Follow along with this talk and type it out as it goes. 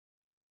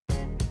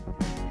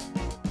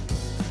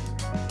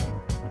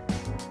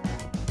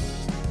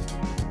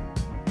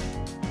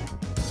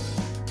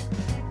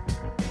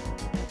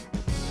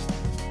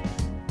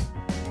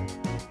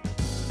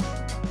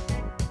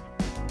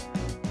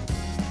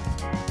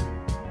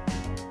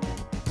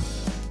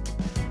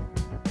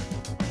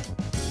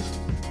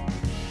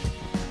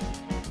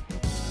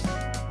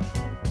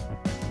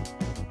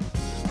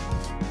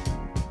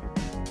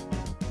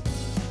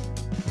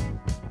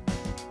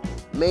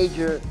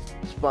Major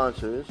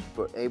sponsors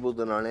for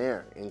Ableton On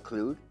Air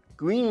include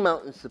Green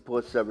Mountain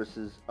Support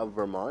Services of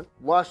Vermont,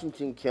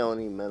 Washington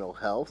County Mental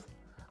Health,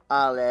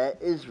 Ala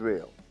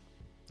Israel.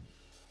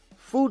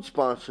 Food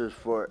sponsors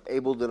for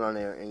Ableton On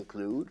Air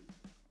include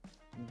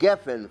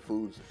Geffen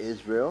Foods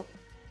Israel,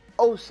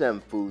 Osem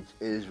Foods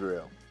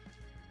Israel.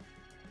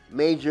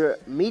 Major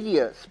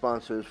media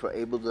sponsors for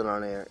Ableton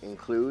On Air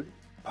include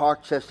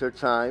Parkchester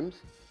Times,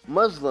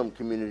 Muslim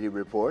Community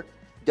Report,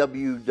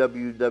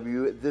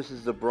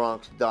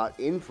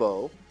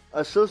 www.thisisthebronx.info,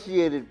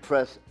 Associated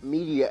Press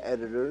Media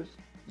Editors,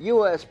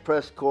 U.S.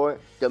 Press Corps,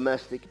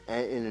 Domestic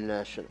and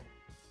International.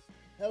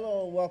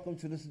 Hello and welcome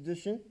to this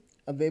edition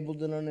of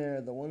Ableton On Air,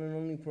 the one and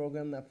only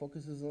program that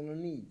focuses on the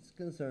needs,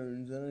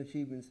 concerns, and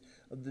achievements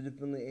of the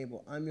differently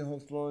able. I'm your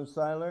host, Lawrence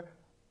Seiler,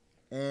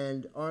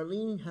 and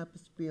Arlene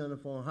happens to be on the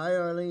phone. Hi,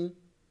 Arlene.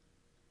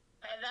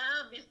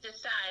 Hello, Mr.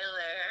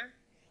 Seiler.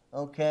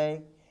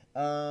 Okay.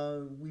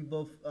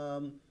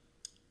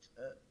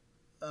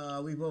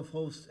 We both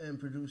host and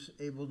produce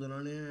Ableton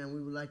On Air, and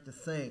we would like to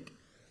thank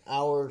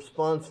our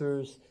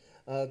sponsors,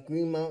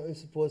 Green Mountain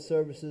Support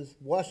Services,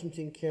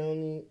 Washington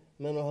County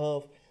Mental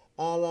Health,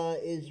 Ala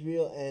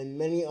Israel, and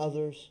many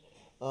others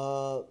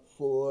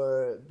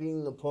for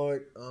being a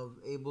part of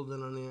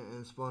Ableton On Air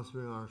and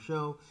sponsoring our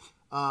show.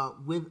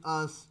 With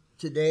us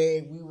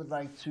today, we would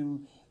like to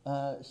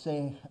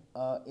say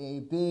a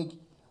big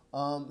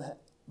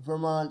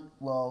Vermont,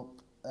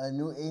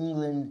 New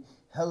England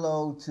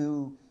hello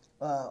to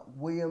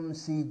William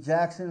C.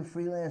 Jackson,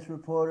 freelance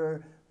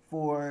reporter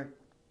for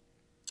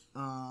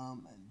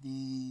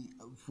the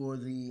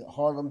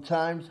Harlem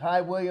Times. Hi,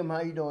 William.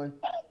 How you doing?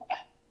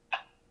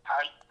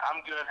 Hi,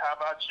 I'm good. How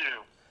about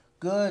you?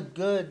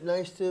 Good.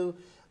 Nice to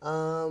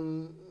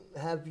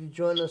have you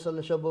join us on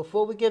the show.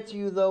 Before we get to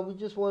you, though, we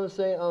just want to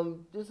say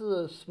this is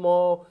a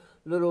small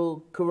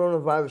little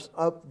coronavirus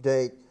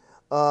update.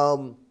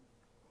 All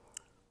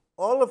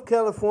of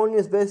California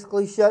is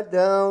basically shut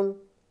down.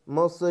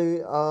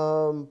 Mostly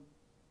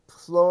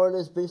Florida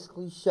is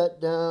basically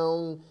shut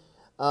down.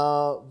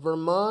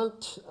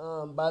 Vermont,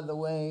 by the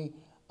way,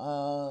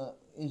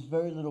 is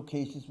very little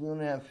cases. We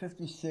only have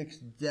 56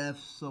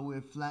 deaths, so we're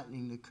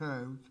flattening the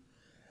curve.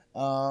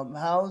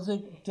 How is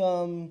it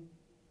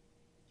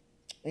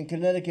in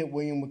Connecticut,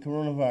 William, with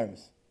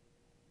coronavirus?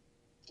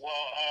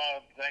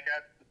 Well, like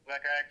I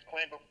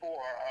explained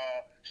before,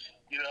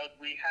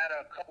 we had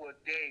a couple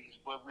of days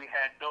where we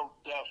had no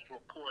deaths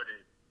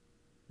reported.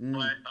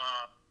 But,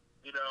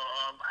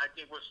 I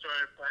think we're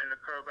starting to flatten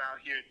the curve out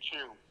here,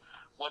 too.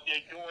 What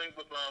they're doing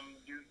with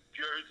New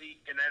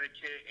Jersey,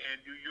 Connecticut, and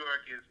New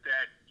York is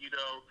that,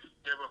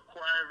 they're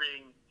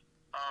requiring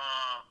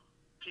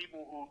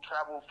people who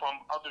travel from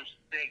other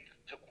states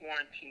to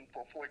quarantine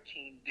for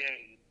 14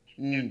 days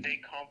if they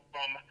come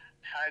from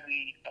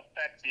highly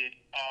affected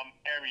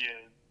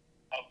areas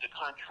of the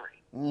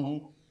country.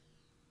 Mm-hmm.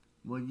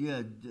 Well,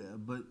 yeah,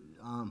 but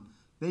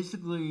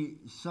basically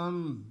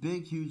some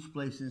big, huge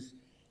places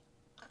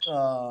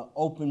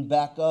open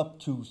back up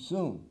too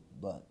soon,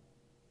 but,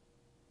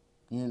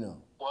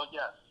 Well,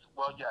 yes.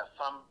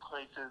 Some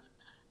places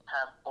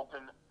have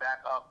opened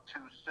back up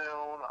too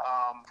soon.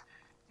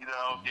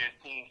 They're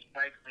seeing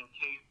spikes in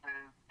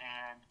cases,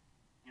 and,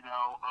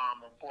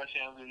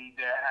 unfortunately,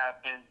 there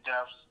have been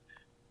deaths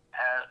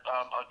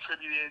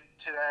attributed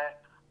to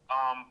that.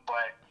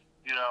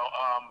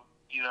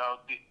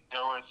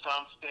 There were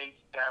some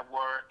states that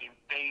were in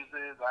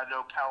phases. I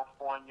know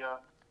California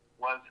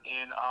was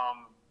in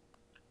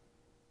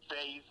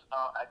phase,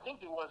 I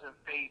think it was in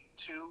phase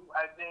 2,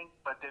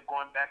 but they're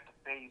going back to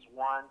phase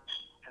 1.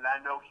 And I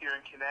know here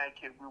in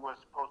Connecticut, we were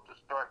supposed to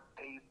start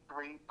phase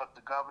 3, but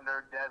the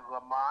governor, Des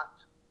Lamont,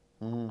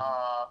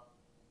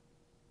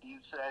 he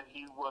said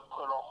he would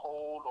put a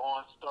hold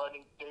on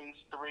starting phase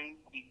 3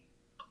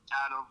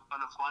 out of an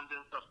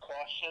abundance of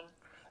caution.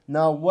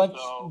 Now,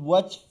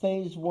 what's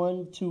phase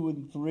 1, 2,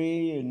 and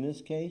 3 in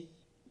this case?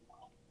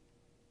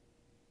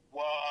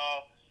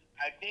 Well,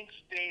 I think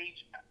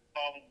stage.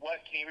 What?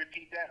 Can you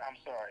repeat that? I'm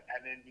sorry, I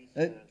didn't mean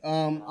to.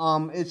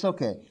 It's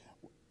okay.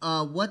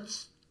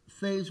 What's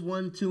phase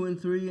 1, 2, and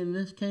 3 in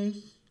this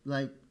case?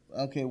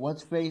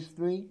 What's phase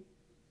 3?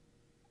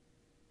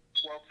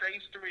 Well,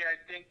 phase 3, I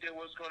think they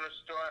was going to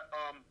start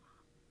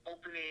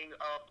opening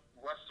up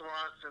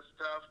restaurants and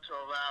stuff to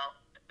allow,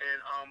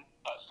 and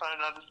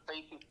certain other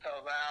spaces to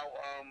allow,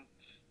 a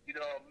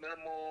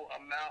minimal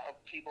amount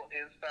of people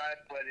inside,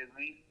 but at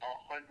least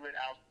 100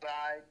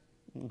 outside.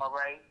 All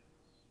right.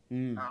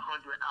 100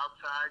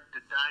 outside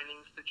the dining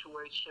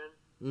situation.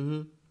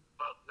 But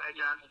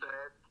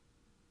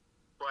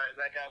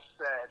like I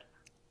said,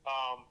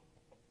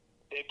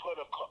 they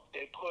put a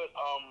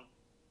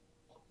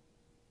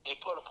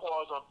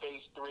pause on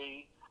phase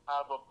 3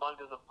 out of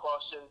abundance of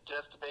caution,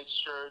 just to make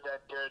sure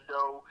that there are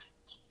no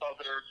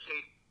other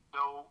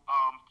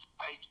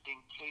spike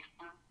in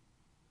cases.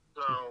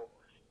 So,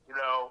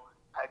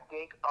 I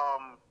think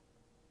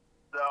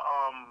the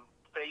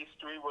phase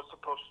 3 was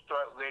supposed to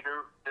start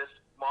later this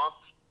month,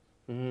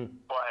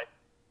 but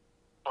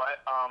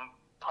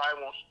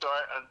probably won't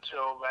start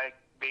until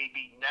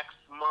maybe next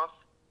month.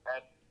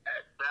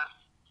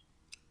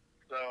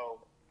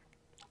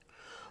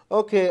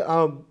 Okay.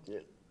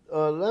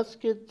 Let's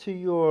get to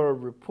your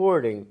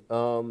reporting.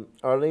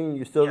 Arlene,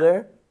 you still Yeah.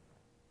 there?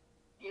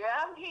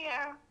 Yeah, I'm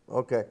here.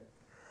 Okay.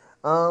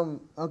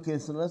 Okay.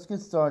 So let's get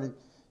started.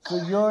 So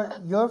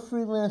you're a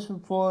freelance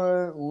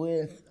reporter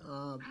with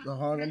the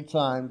Harlem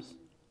Times.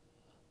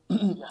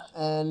 Yes.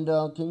 And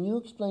can you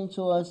explain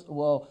to us,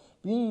 well,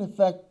 being the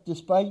fact,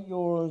 despite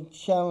your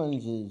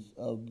challenges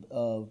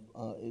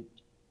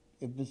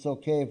if it's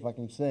okay if I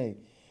can say,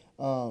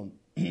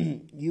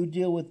 you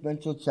deal with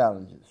mental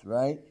challenges,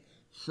 right?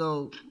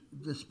 So,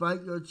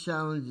 despite your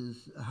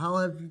challenges, how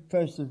have you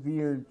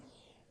persevered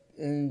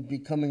in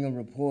becoming a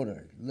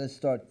reporter? Let's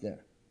start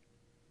there.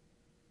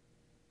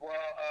 Well,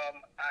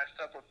 I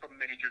suffer from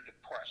major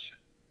depression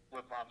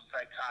with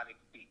psychotic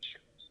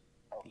features.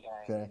 Okay,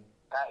 Okay.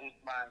 that is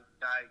my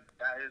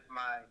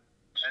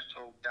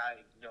mental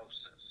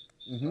diagnosis.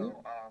 Mm-hmm.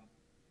 So,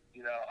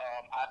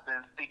 I've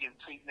been seeking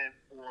treatment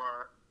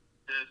for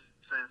this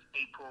since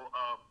April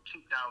of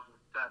 2007,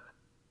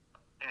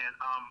 and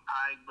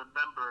I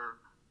remember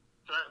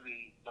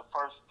certainly the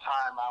first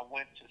time I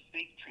went to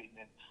seek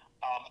treatment.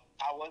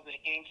 I wasn't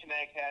in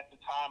Connecticut at the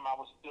time. I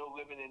was still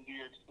living in New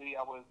York City.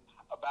 I was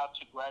about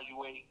to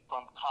graduate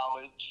from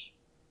college.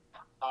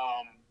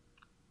 I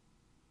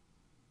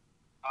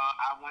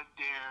went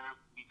there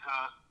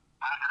because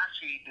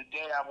the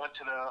day I went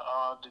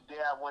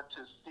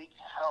to seek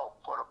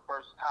help for the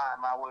first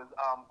time, I was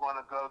going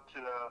to go to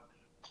the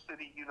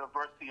City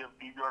University of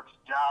New York's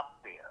job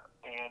fair,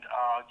 and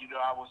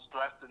I was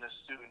dressed in a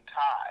suit and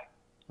tie,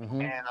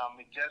 and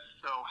it just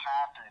so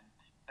happened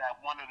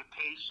that one of the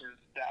patients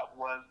that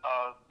was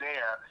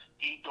there,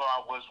 he thought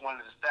I was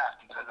one of the staff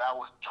because I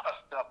was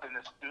dressed up in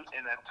a suit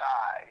and a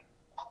tie.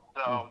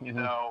 So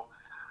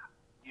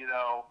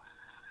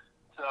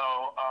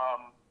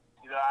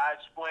I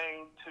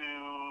explained to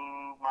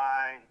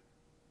my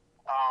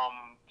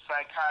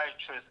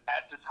psychiatrist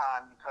at the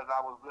time, because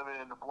I was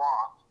living in the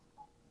Bronx,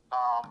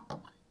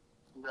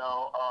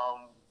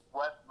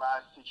 what my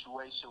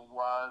situation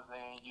was,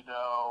 and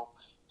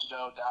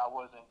that I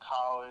was in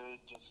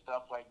college and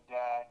stuff like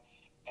that,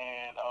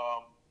 and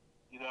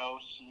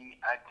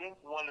I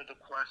think one of the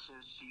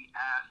questions she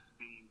asked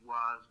me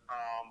was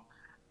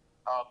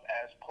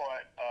as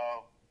part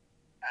of,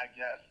 I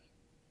guess,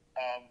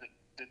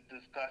 the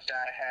discussion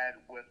I had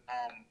with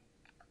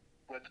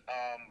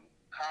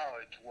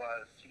college,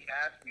 was she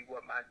asked me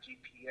what my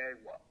GPA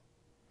was,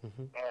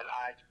 and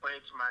I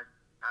explained to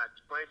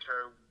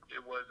her it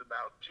was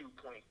about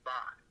 2.5.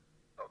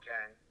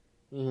 Okay,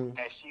 and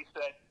she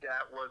said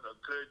that was a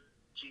good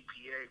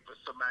GPA for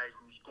somebody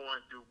who's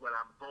going through what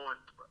I'm going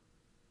through,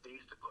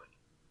 basically.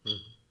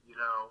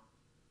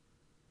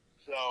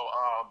 So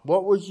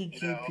what was your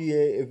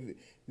GPA, if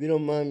you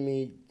don't mind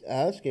me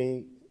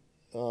asking?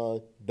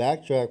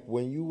 Backtrack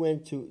when you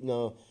went to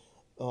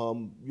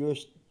you're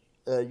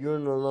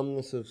an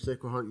alumnus of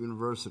Sacred Heart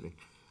University.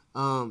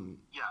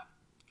 Yeah.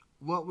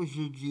 What was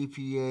your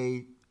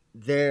GPA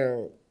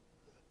there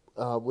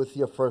with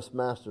your first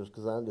master's?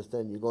 Because I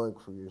understand you're going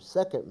for your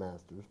second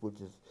master's, which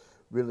is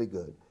really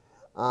good.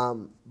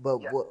 But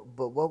Yeah.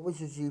 what was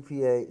your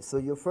GPA? So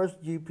your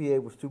first GPA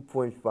was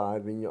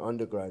 2.5 in your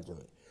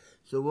undergraduate.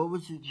 So what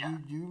was your? Yeah.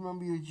 Do you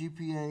remember your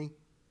GPA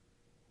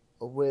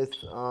with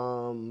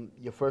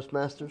your first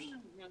master's?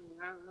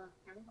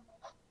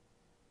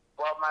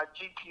 Well, my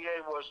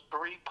GPA was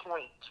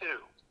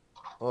 3.2.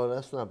 Oh,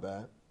 that's not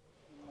bad.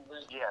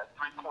 Yeah,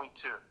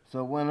 3.2. So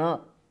it went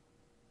up.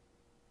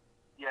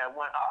 Yeah, it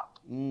went up.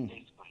 Mm.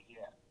 Basically,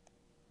 yeah.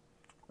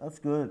 That's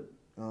good,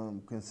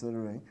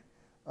 considering.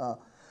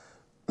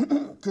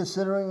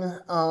 Considering,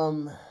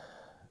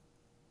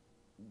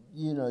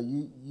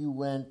 you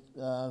went.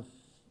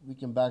 We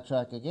can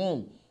backtrack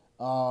again.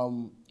 I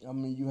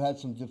mean, you had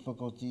some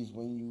difficulties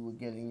when you were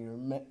getting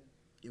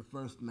your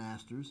first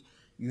master's.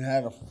 You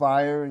had a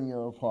fire in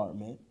your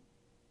apartment.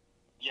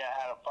 Yeah,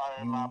 I had a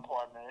fire in my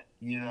apartment.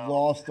 You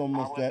lost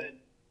almost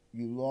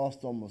You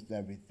lost almost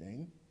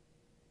everything.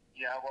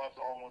 Yeah, I lost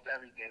almost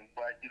everything.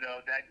 But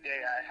that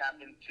day I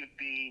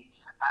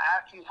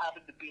actually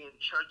happened to be in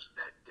church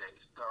that day,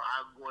 so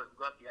I was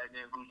lucky I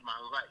didn't lose my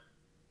life.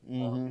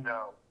 Mm-hmm.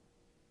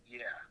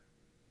 Yeah.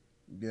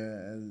 Yeah,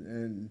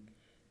 and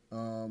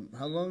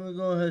how long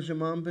ago has your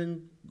mom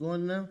been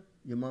gone now?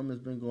 Your mom has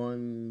been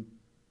gone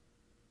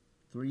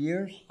 3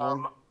 years?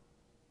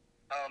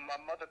 My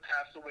mother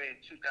passed away in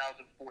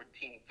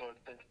 2014, so it's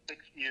been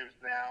 6 years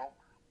now.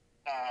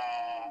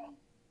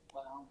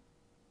 Wow.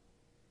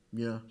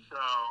 Yeah. So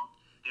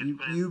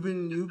you've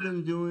been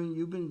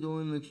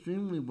doing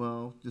extremely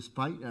well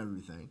despite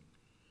everything,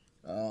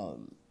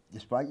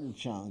 despite your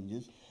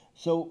challenges.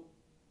 So,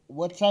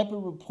 what type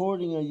of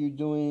reporting are you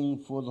doing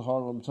for the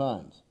Harlem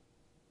Times?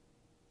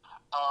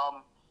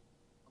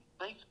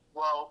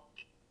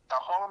 The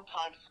Harlem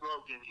Times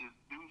slogan is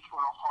 "News for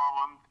the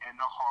Harlems and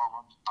the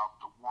Harlems of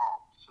the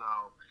world."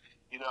 So,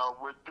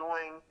 we're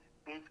doing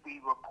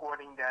basically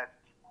reporting that's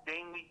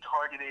mainly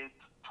targeted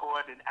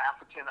toward an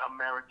African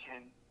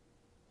American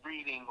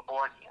reading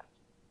audience.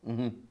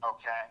 Mm-hmm.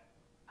 Okay.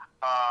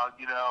 I've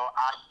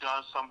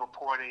done some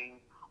reporting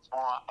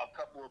on,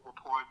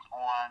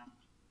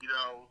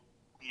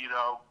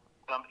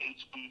 some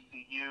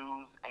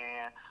HBCUs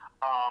and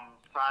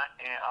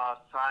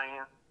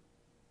science,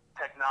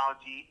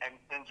 technology, and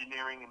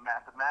engineering and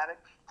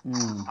mathematics.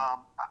 I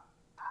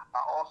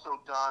also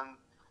done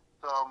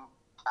a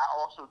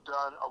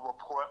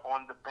report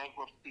on the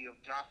bankruptcy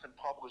of Johnson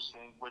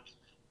Publishing, which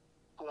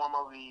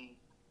formerly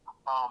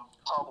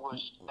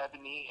published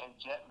Ebony and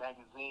Jet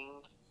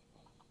magazines.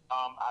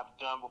 I've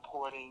done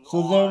reporting.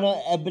 So they're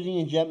not, Ebony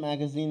and Jet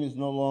magazine is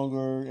no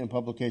longer in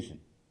publication.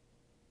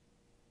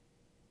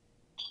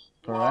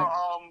 Correct.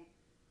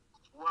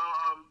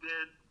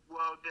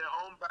 They're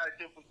owned by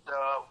different.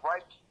 The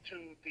rights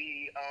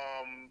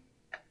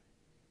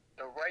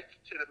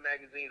to the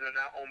magazines are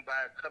now owned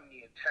by a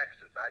company in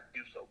Texas. I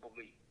do so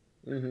believe.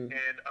 Mm-hmm.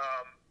 And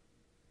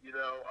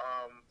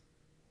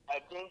I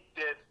think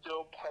they're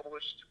still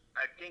published.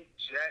 I think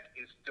Jet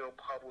is still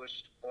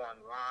published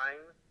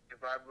online,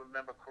 if I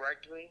remember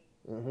correctly.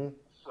 Mm-hmm.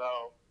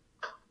 So,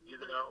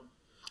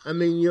 I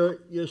mean,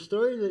 your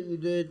story that you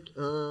did,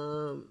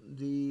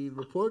 the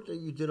report that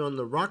you did on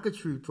the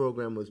rocketry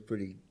program was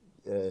pretty,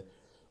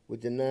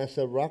 with the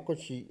NASA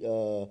rocketry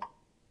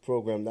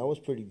program, that was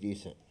pretty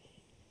decent.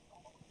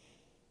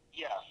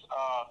 Yes.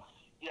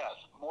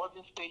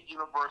 Morgan State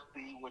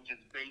University, which is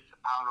based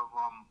out of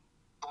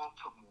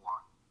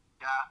Baltimore,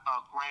 got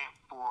a grant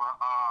for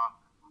a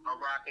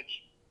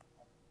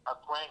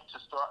grant to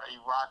start a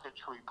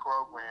rocketry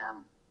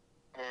program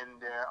in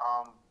their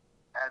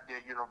at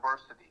their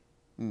university.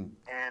 And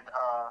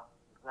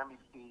let me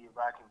see if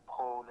I can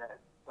pull that.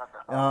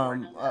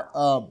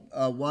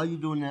 While you're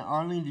doing that,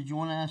 Arlene, did you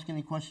want to ask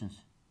any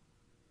questions?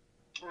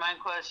 My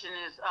question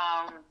is,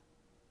 how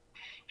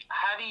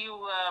do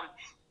you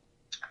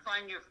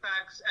find your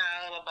facts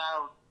out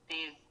about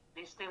these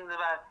things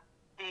about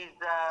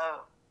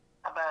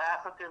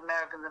African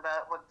Americans,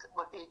 about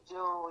what they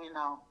do,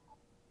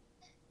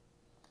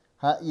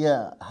 How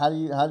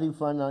do you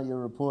find out your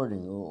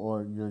reporting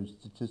or your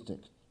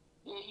statistics?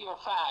 Your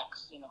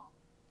facts,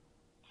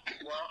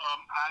 Well,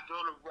 I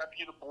go to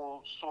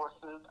reputable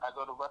sources. I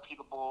go to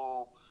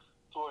reputable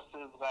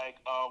sources like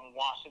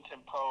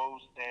Washington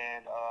Post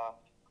and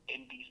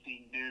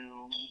NBC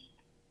News,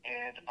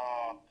 and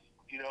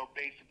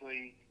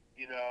basically,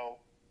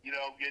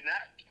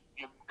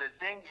 the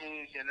thing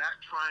is, you're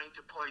not trying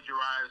to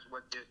plagiarize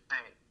what they're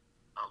saying,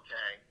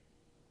 okay?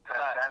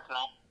 That's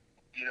not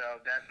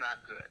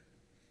good.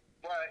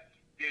 But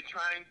you're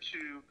trying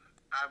to.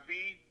 I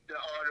read the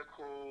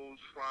articles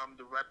from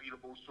the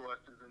reputable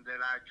sources, and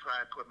then I try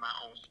and put my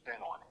own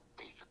spin on it.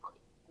 Basically,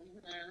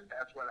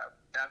 that's what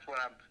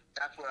I'm.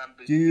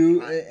 Do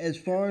you, as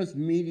far as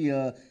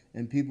media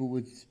and people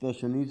with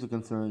special needs are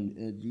concerned,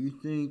 do you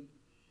think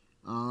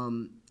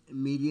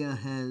media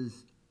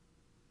has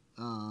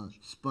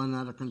spun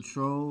out of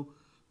control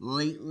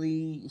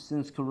lately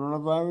since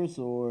coronavirus,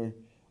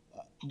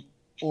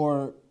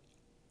 or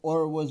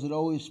was it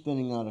always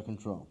spinning out of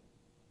control?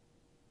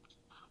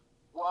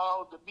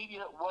 Well, the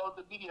media. I'll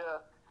put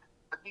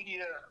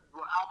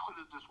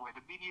it this way: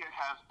 the media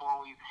has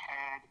always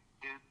had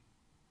its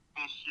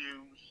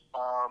issues.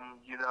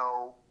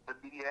 The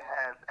media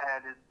has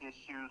had its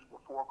issues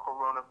before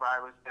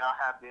coronavirus. They'll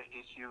have their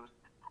issues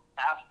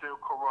after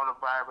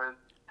coronavirus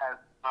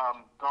has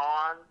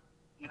gone.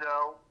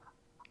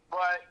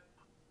 But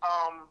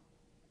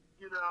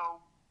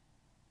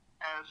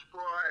as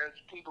far as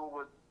people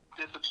with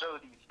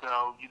disabilities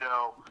go, you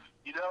don't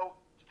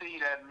see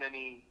that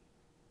many.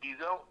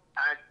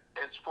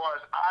 As far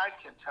as I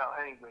can tell,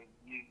 anyway,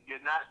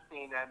 you're not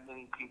seeing that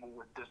many people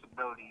with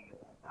disabilities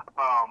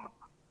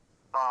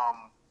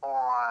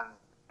on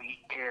the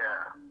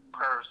air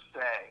per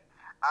se.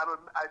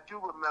 I do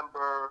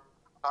remember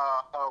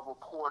a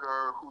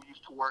reporter who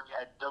used to work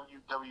at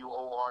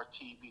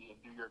WWOR-TV in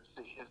New York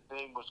City. His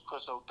name was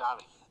Chris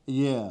O'Donoghue.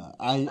 Yeah,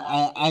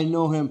 I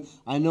know him.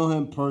 I know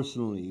him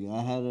personally.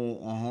 I had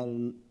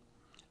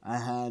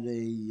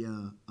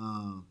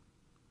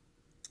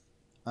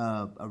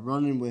a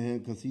run-in with him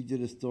because he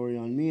did a story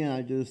on me and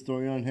I did a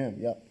story on him.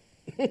 Yep.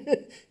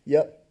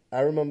 Yep.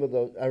 I remember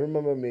those. I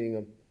remember meeting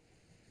him.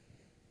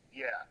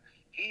 Yeah,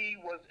 he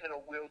was in a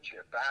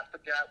wheelchair, but I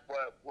forgot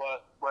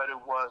what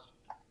it was.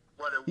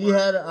 He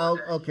had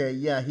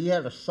he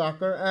had a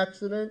soccer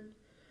accident,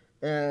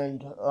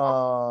 and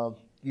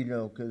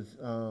because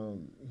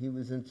he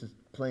was into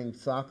playing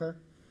soccer,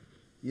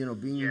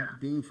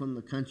 being from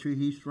the country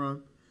he's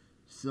from,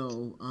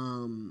 so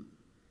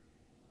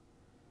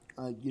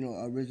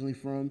originally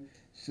from,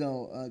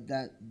 so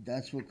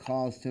that's what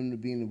caused him to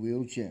be in a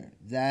wheelchair.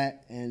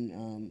 That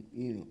and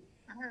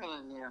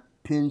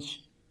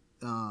pinched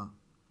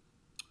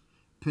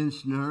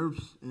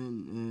nerves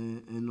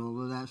and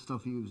all of that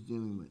stuff he was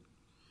dealing with.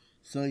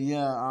 So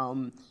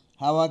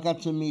how I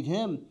got to meet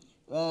him,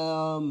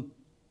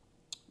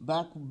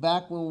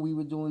 back when we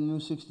were doing New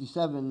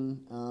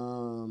 67,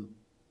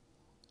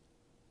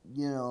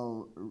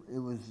 it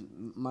was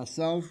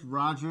myself,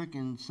 Roderick,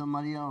 and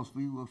somebody else.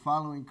 We were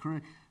following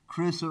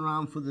Chris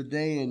around for the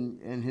day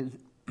and his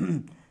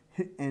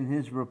and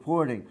his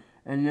reporting.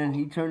 and then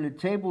he turned the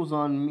tables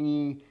on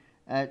me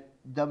at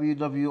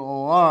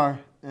WWOR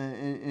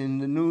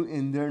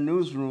in their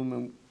newsroom,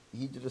 and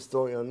he did a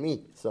story on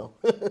me. So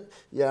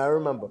yeah, I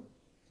remember.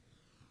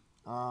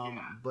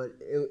 But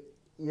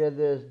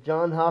there's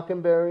John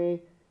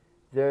Hockenberry,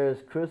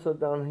 there's Chris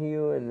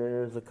O'Donoghue, and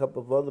there's a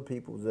couple of other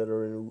people that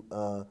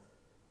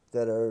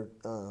are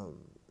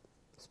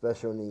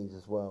special needs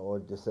as well, or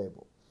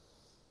disabled,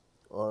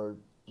 or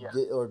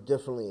or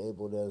differently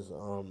abled as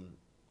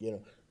you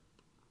know.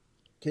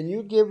 Can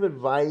you give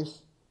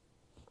advice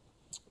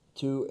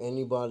to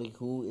anybody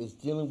who is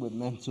dealing with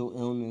mental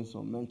illness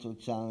or mental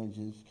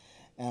challenges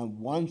and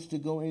wants to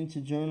go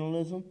into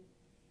journalism?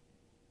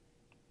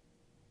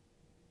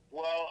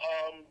 Well,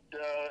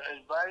 the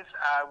advice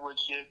I would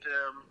give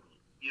them,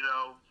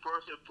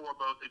 first and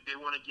foremost, if they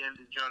want to get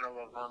into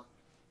journalism,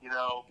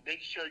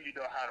 make sure you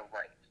know how to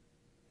write.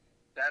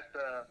 That's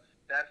the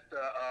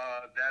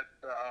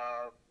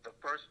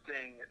first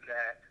thing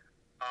that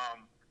I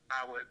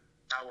would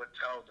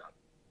tell them.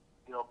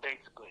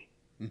 Basically.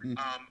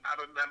 I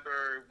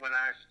remember when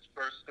I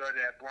first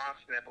started at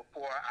Bronxnet,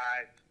 before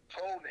I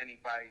told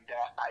anybody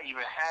that I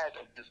even had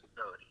a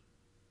disability.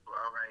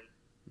 All right.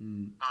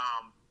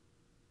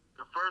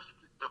 The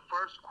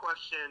first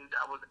question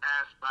that was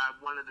asked by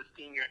one of the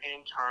senior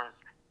interns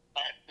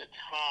at the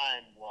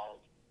time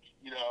was,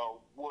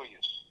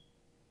 Williams,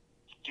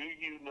 do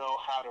you know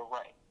how to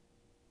write?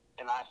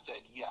 And I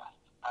said yes.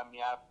 I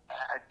mean,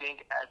 I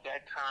think at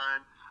that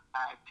time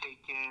I had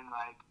taken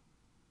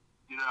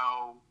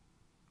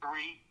 3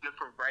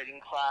 different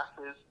writing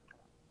classes,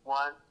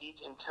 one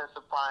each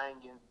intensifying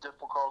in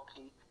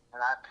difficulty, and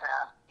I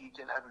passed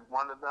each and every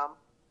one of them.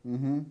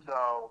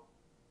 So,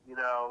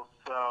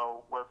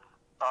 with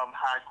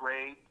high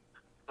grades.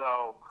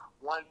 So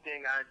one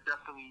thing I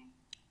definitely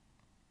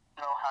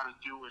know how to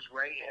do is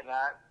write, and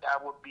that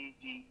would be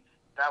the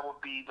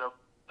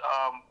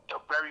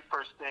very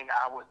first thing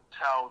I would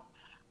tell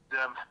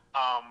them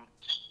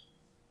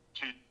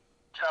to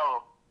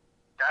tell.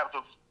 That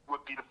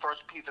would be the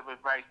first piece of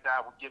advice that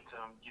I would give to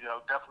them.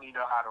 Definitely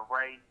know how to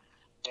write,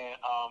 and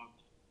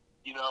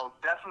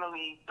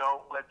definitely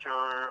don't let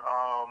your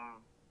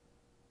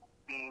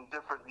being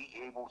differently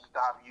able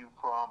stop you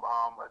from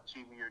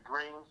achieving your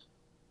dreams.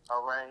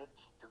 All right.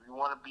 If you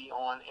want to be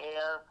on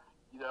air,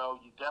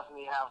 you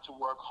definitely have to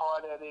work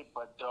hard at it,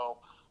 but don't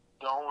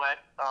let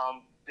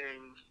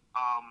things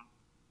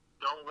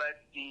don't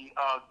let the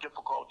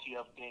difficulty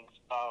of things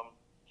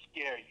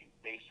scare you.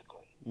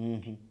 Basically.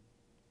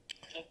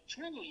 It's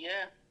true,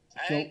 yeah.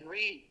 I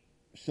agree.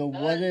 So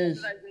what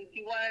is... if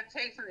you want to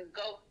take something,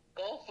 go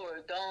for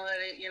it. Don't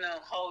let it,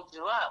 hold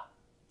you up.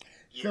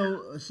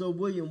 So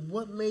William,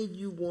 what made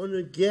you want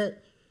to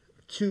get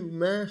 2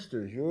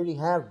 masters? You already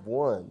have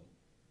one.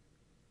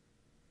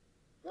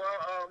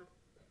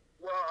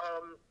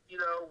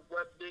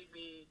 What made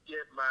me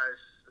get my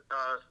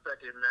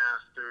second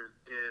master's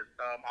is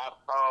I've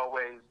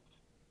always,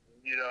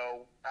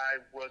 I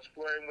was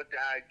flirting with the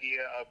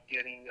idea of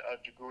getting a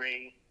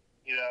degree,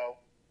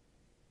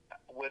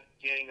 with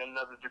getting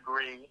another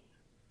degree.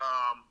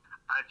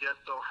 I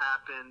just so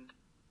happened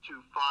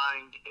to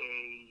find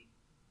a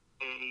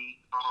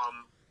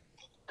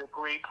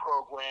degree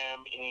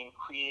program in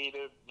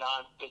creative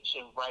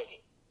nonfiction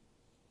writing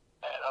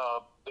at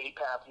Bay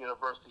Path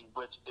University,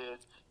 which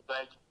is,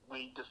 like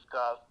we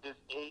discussed,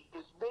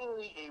 it's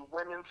mainly a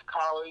women's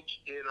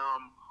college in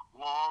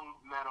Long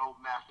Meadow,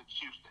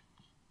 Massachusetts.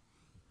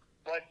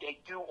 But they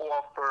do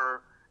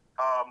offer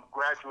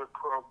graduate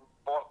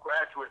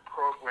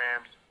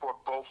programs for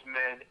both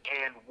men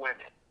and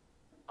women.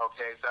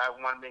 Okay, so I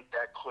want to make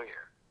that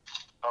clear.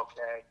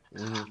 Okay.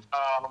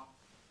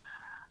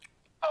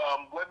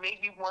 What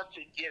made me want to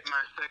get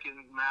my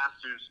second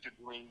master's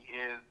degree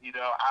is,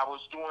 I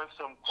was doing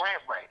some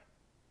grant writing.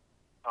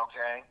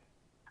 Okay.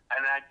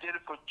 And I did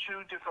it for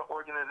 2 different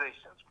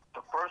organizations.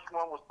 The first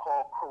one was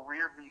called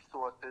Career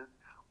Resources,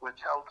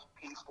 which helps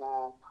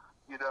people,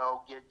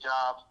 get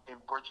jobs in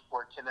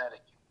Bridgeport,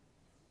 Connecticut.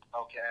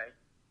 Okay.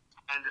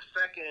 And the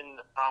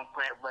second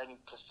grant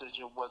writing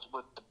position was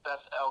with the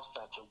Beth L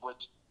Center,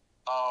 which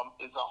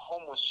is a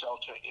homeless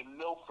shelter in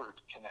Milford,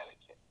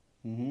 Connecticut.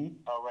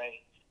 All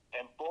right.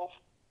 And both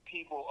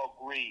people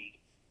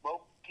agreed.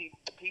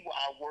 The people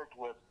I worked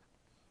with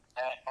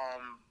at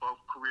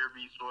both Career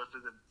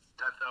Resources and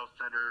Beth L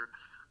Center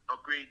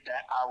agreed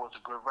that I was a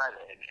good writer.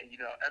 And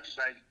everybody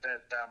says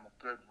that I'm a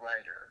good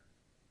writer,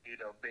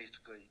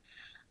 basically.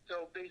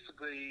 So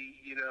basically,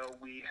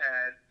 we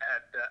had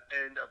at the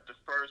end of the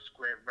first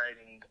grant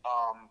writing,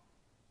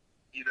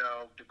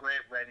 the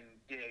grant writing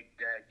gig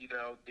that,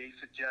 they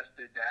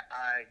suggested that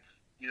I,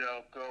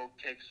 go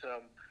take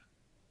some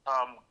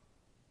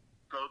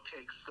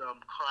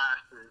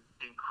classes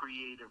in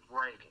creative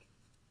writing.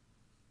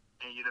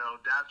 And,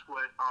 that's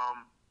what,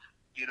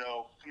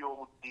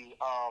 fueled the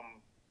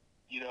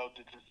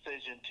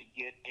decision to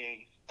get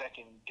a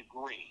second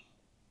degree.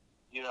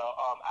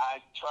 I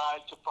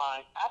tried to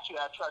find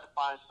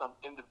some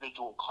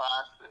individual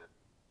classes,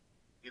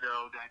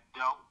 that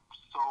dealt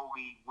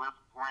solely with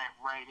grant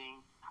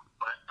writing,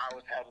 but I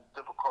was having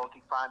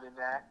difficulty finding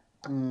that.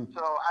 Mm.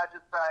 So I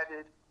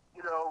decided,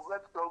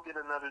 let's go get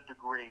another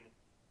degree.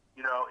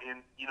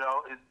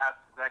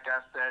 Like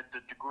I said,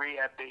 the degree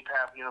at Bay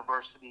Path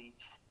University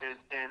is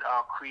in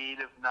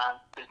creative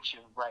nonfiction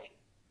writing.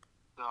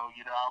 So,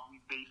 I'll be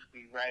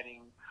basically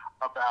writing,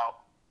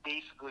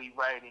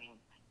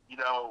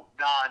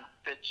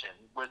 nonfiction,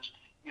 which,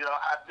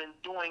 I've been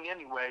doing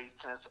anyway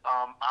since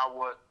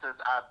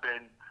I've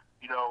been,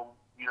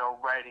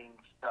 writing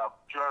stuff,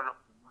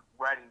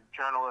 writing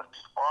journalistic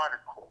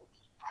articles.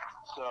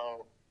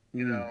 So,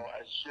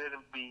 it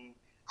shouldn't be,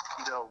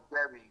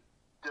 very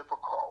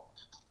difficult,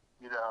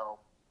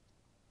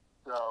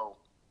 so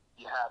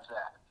you have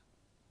that.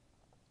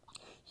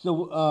 So,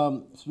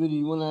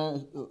 sweetie,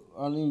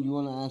 Arlene, you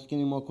wanna ask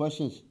any more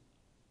questions?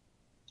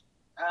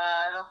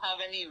 I don't have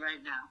any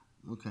right now.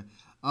 Okay.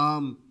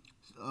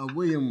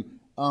 William,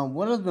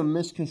 what are the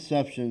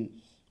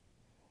misconceptions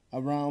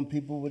around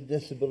people with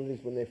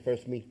disabilities when they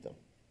first meet them?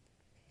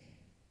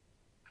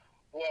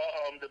 Well,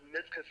 the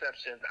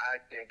misconceptions I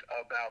think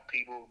about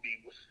people,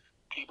 with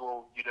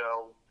people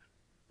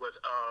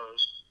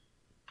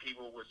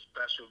with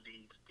special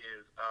needs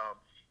is,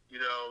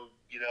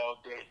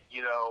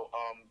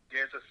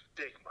 there's a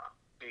stigma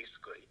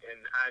basically, and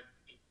I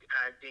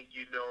think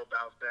you know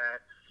about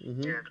that,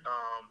 Mm-hmm. and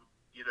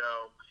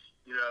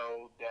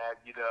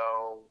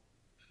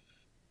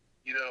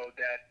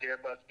that there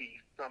must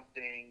be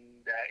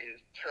something that is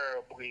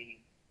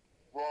terribly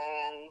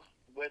wrong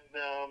with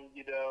them,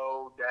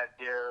 that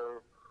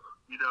they're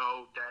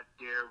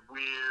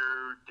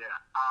weird,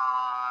 they're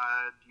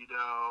odd,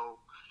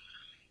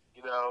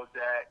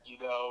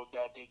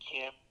 that they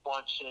can't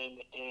function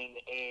in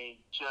a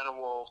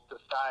general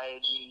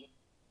society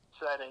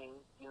setting,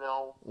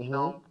 Mm-hmm.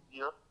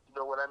 you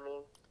know what I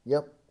mean?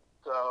 Yep.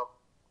 So,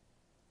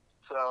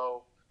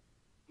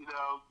 you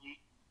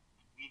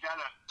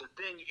gotta, the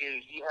thing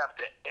is, you have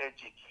to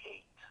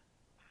educate,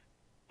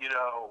 you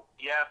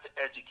have to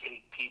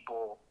educate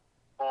people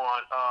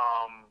on,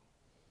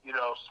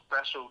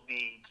 special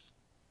needs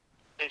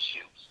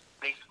issues,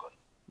 basically.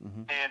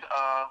 Mm-hmm. And,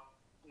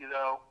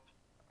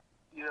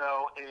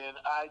 and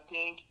I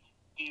think,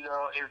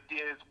 if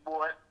there's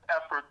more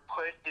effort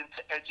put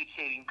into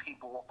educating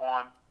people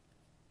on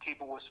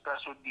people with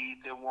special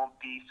needs, there won't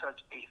be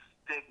such a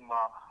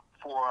stigma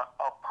for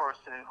a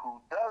person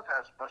who does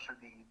have special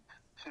needs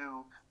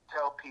to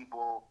tell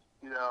people,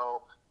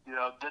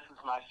 this is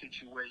my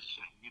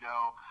situation.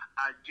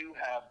 I do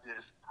have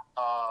this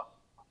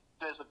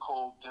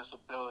physical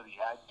disability.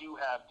 I do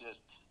have this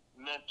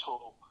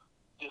mental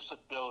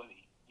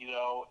disability,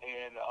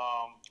 and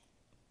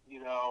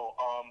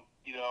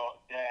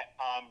that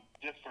I'm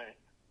different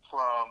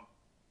from,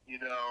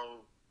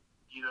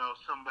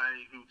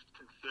 somebody who's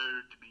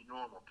considered to be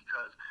normal.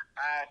 Because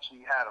I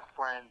actually had a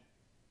friend,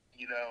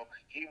 he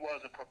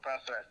was a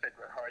professor at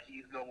Sacred Heart.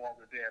 He's no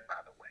longer there,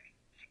 by the way.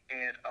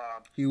 And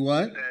He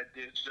what? he said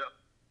this,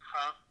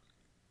 huh?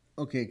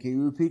 Okay, can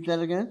you repeat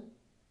that again?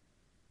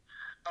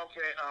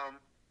 Okay,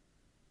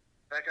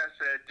 like I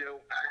said,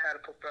 I had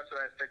a professor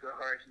at Sacred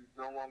Heart. He's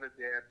no longer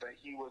there, but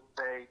he would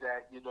say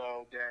that,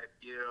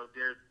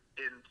 there's,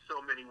 in so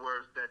many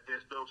words, that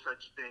there's no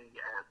such thing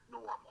as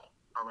normal.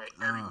 All right,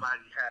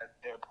 everybody has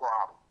their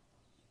problem.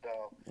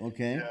 So,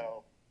 Okay.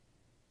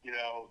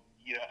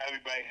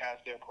 Everybody has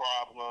their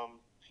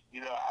problems.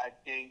 I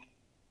think,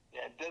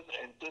 and this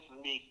is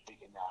me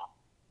speaking now.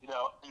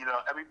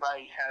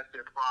 Everybody has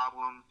their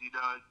problems.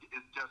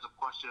 It's just a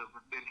question of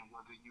admitting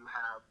whether you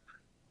have,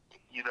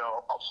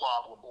 a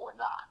problem or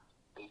not,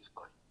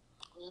 basically.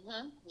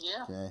 Mhm.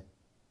 Yeah. Okay.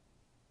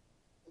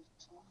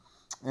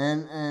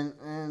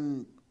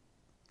 And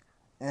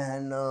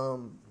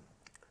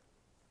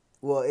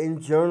well,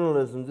 in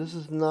journalism, this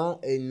is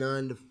not a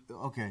 9 to.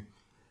 Okay.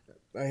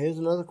 Here's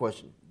another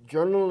question.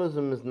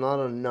 Journalism is not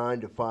a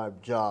 9 to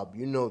 5 job.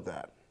 You know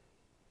that.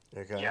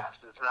 Okay. Yes,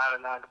 it's not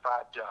a 9 to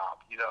 5 job.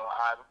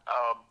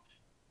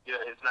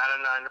 It's not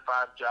a 9 to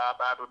 5 job.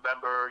 I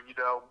remember,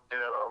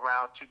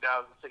 around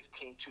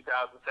 2016,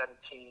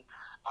 2017,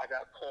 I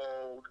got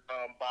called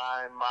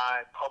by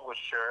my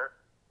publisher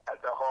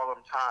at the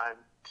Harlem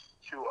Times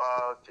to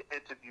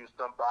interview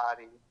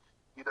somebody,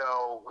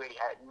 late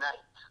at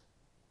night.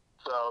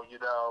 So,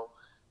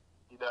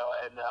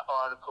 and the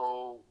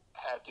article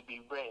had to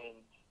be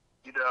written,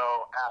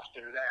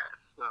 after that.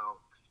 So,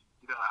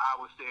 I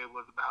would say it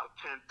was about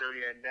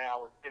 10:30 at night. I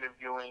was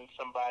interviewing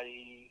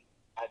somebody,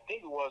 I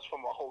think it was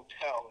from a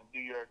hotel in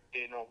New York,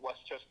 in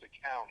Westchester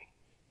County.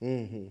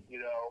 Mm-hmm.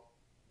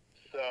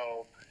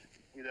 So,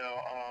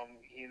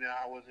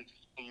 I was,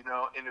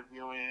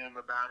 interviewing him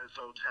about his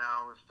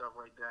hotel and stuff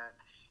like that.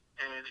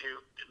 And it,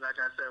 like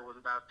I said, it was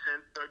about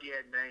 10:30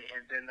 at night,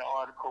 and then the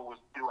article was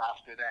due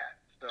after that.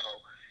 So,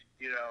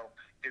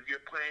 if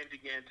you're planning to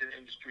get into the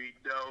industry,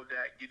 know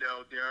that,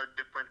 there are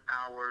different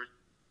hours.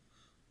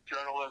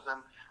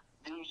 Journalism,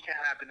 news can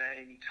happen at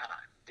any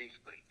time,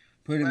 basically.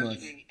 Pretty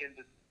especially much.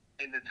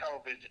 In the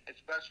television,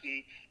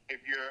 especially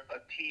if you're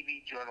a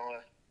TV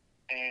journalist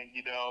and,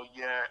 you're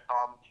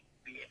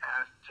be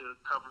asked to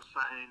cover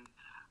something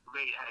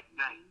late at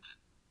night.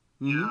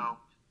 Mm-hmm. You know.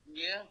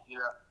 Yeah.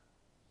 Yeah.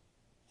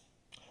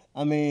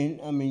 I mean,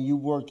 you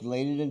worked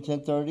later than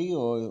 10:30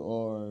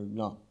 or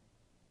no?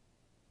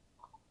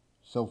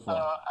 So far.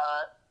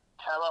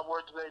 Have I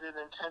worked later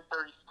than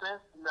 10:30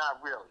 since?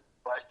 Not really,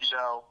 but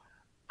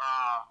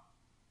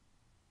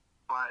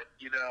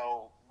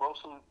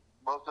most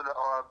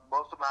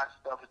of my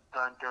stuff is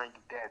done during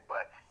the day.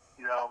 But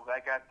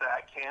like I said,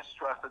 I can't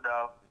stress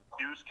enough.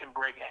 News can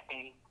break at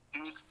any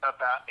news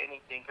about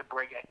anything can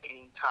break at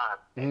any time,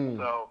 and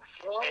so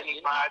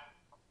anybody,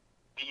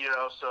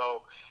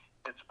 so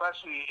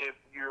especially if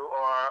you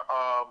are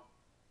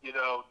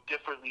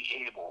differently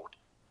abled,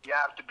 you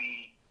have to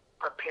be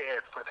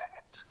prepared for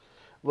that.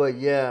 Well,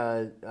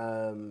 yeah,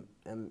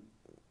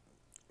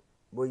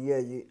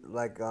 you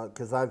like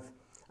because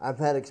I've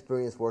had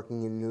experience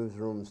working in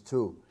newsrooms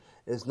too.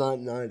 It's not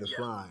 9 to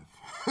 5.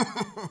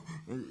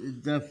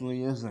 It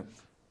definitely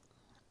isn't.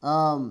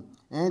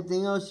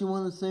 Anything else you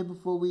want to say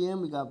before we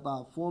end? We got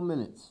about 4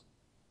 minutes.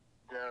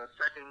 The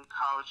second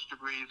college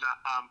degree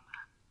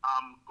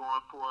I'm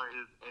going for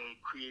is a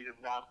creative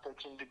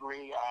nonfiction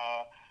degree.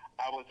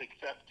 I was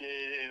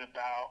accepted in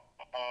about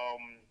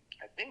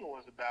I think it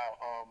was about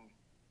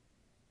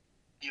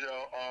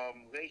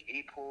late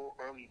April,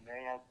 early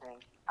May. I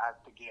think I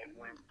forget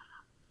when,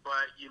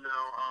 but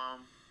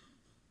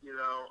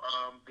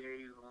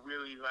they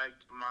really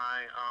liked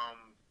my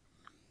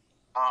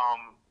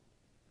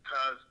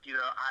because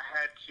I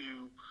had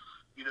to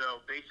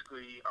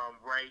basically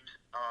write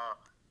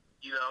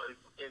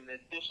in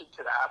addition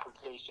to the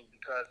application,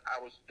 because I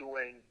was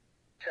doing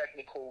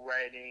technical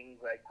writing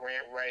like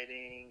grant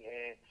writing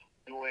and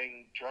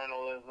doing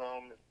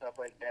journalism and stuff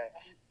like that.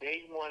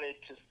 They wanted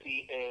to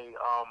see a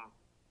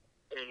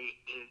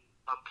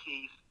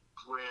piece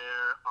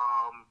where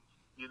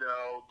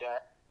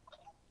that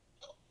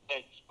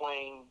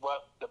explained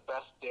what the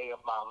best day of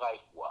my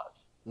life was.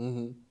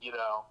 Mm-hmm.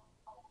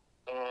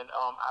 And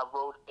I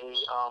wrote a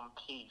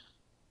piece.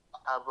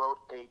 I wrote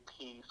a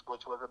piece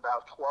which was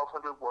about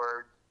 1,200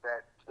 words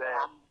that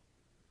said,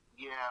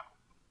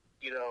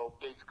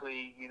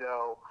 basically,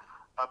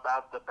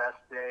 about the best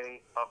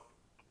day of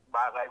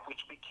my life,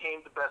 which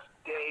became the best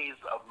days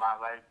of my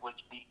life,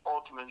 which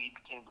ultimately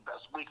became the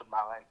best week of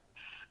my life.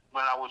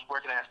 When I was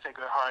working at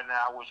Sacred Heart, and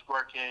I was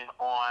working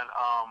on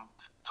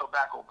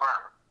Tobacco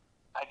Burn.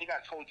 I think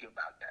I told you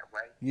about that,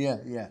 right?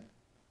 Yeah.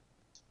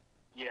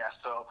 Yeah,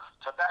 so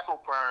Tobacco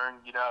Burn,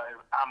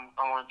 I'm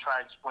going to try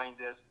to explain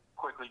this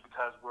quickly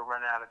because we're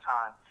running out of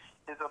time.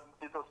 It's a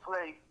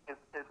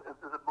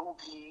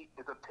movie,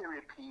 it's a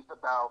period piece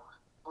about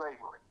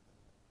slavery.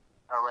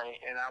 All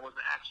right, and I was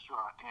an extra,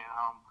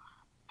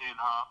 and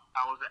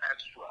I was an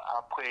extra.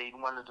 I played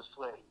one of the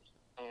slaves,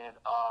 and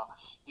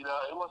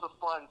it was a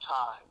fun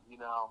time.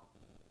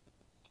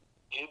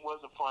 It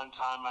was a fun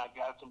time. I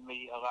got to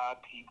meet a lot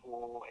of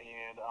people,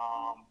 and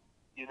I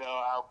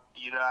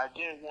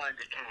didn't want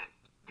it to end.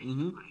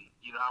 Basically,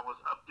 I was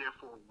up there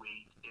for a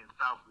week in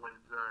South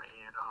Windsor,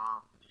 and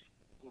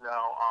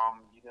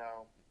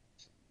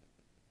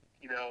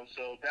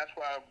so that's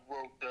why I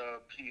wrote the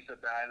piece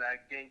about it. I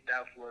think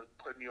that's what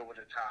put me over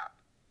the top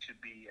to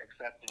be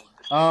accepted.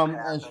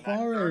 As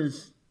far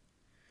as,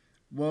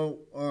 well,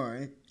 all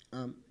right.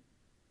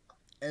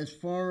 As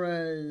far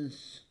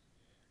as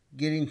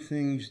getting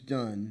things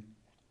done,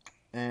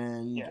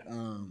 and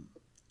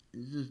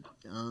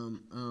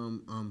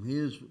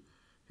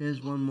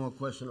here's one more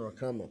question or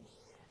comment.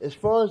 As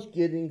far as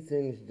getting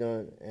things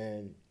done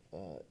and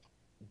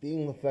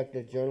being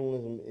effective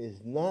journalism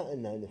is not a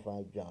 9 to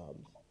 5 job,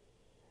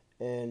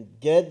 and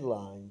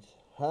deadlines.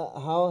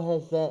 How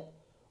has that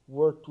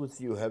worked with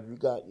you? Have you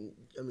gotten?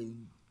 I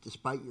mean,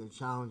 despite your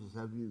challenges,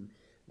 have you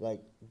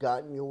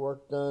gotten your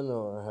work done,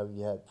 or have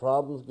you had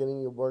problems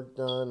getting your work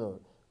done, or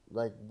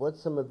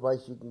what's some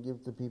advice you can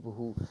give to people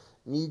who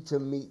need to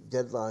meet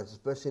deadlines,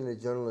 especially in the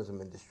journalism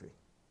industry?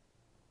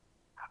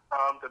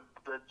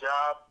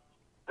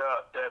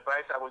 The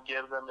advice I would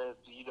give them is,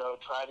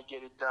 try to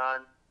get it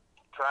done.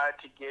 Try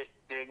to get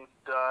things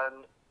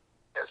done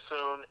as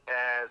soon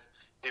as,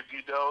 if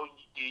you know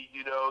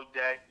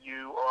that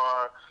you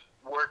are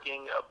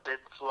working a bit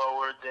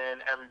slower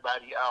than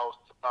everybody else,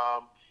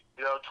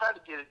 try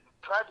to get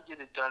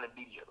it done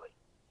immediately,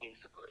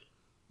 basically.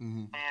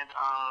 Mm-hmm. And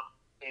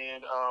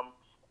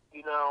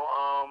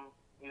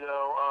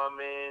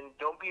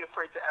don't be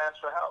afraid to ask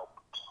for help.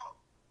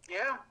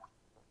 Yeah.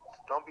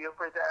 Don't be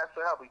afraid to ask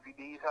for help. If you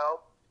need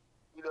help,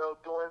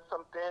 doing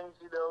some things,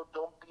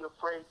 don't be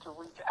afraid to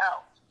reach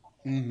out.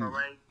 Mm-hmm. All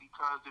right?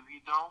 Because if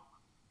you don't,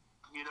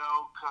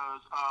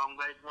 because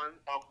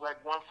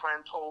like one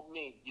friend told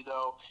me, if you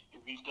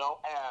don't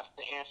ask,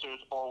 the answer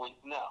is always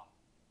no.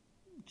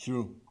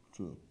 True.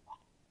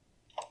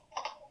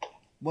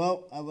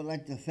 Well, I would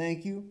like to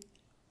thank you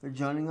for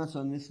joining us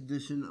on this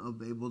edition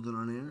of Abled and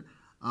On Air.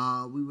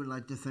 We would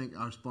like to thank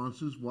our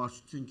sponsors,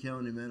 Washington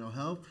County Mental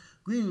Health,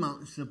 Green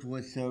Mountain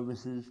Support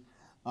Services,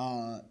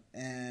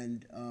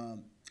 and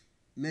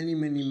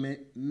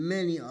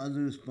many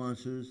other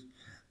sponsors.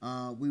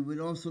 We would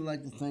also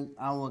like to thank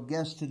our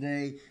guest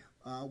today,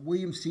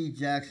 William C.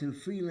 Jackson,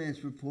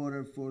 freelance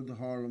reporter for the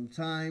Harlem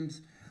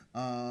Times,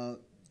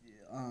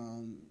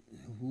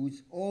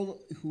 who's all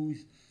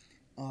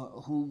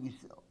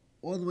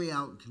the way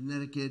out in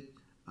Connecticut,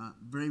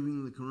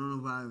 braving the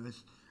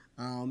coronavirus.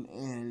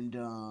 And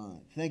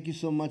thank you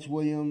so much,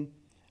 William.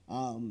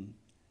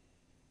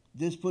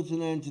 This puts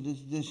an end to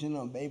this edition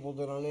of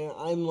Ableton on Air.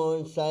 I'm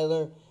Lawrence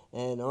Seiler,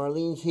 and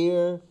Arlene's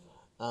here.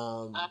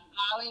 I'm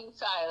Arlene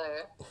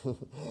Tyler.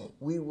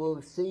 We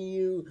will see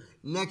you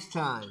next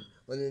time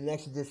on the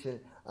next edition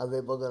of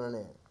Ableton on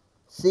Air.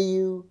 See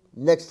you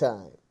next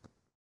time.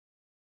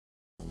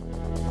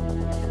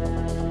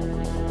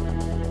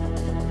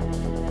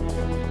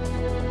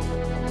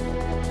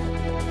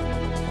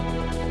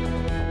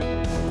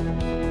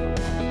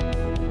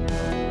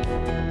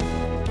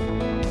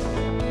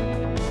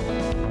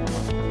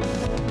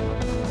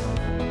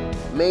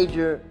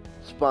 Major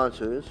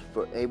sponsors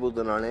for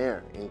Ableton on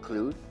Air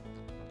include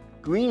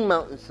Green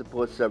Mountain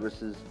Support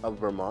Services of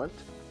Vermont,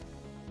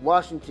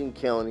 Washington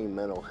County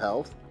Mental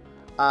Health,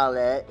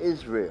 Ala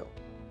Israel.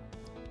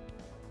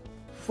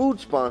 Food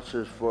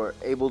sponsors for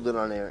Ableton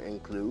on Air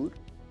include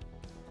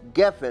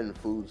Geffen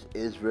Foods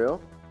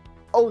Israel,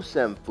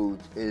 Osem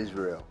Foods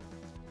Israel.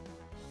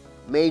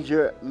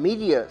 Major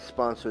media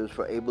sponsors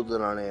for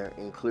Ableton on Air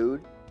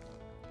include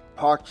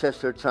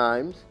Parkchester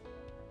Times,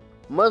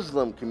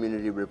 Muslim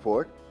Community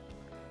Report,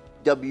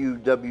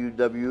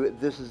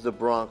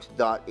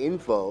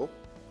 www.thisisthebronx.info,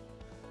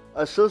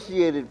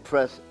 Associated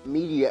Press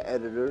Media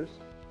Editors,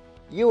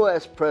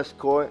 U.S. Press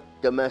Corps,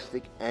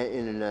 Domestic and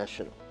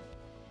International.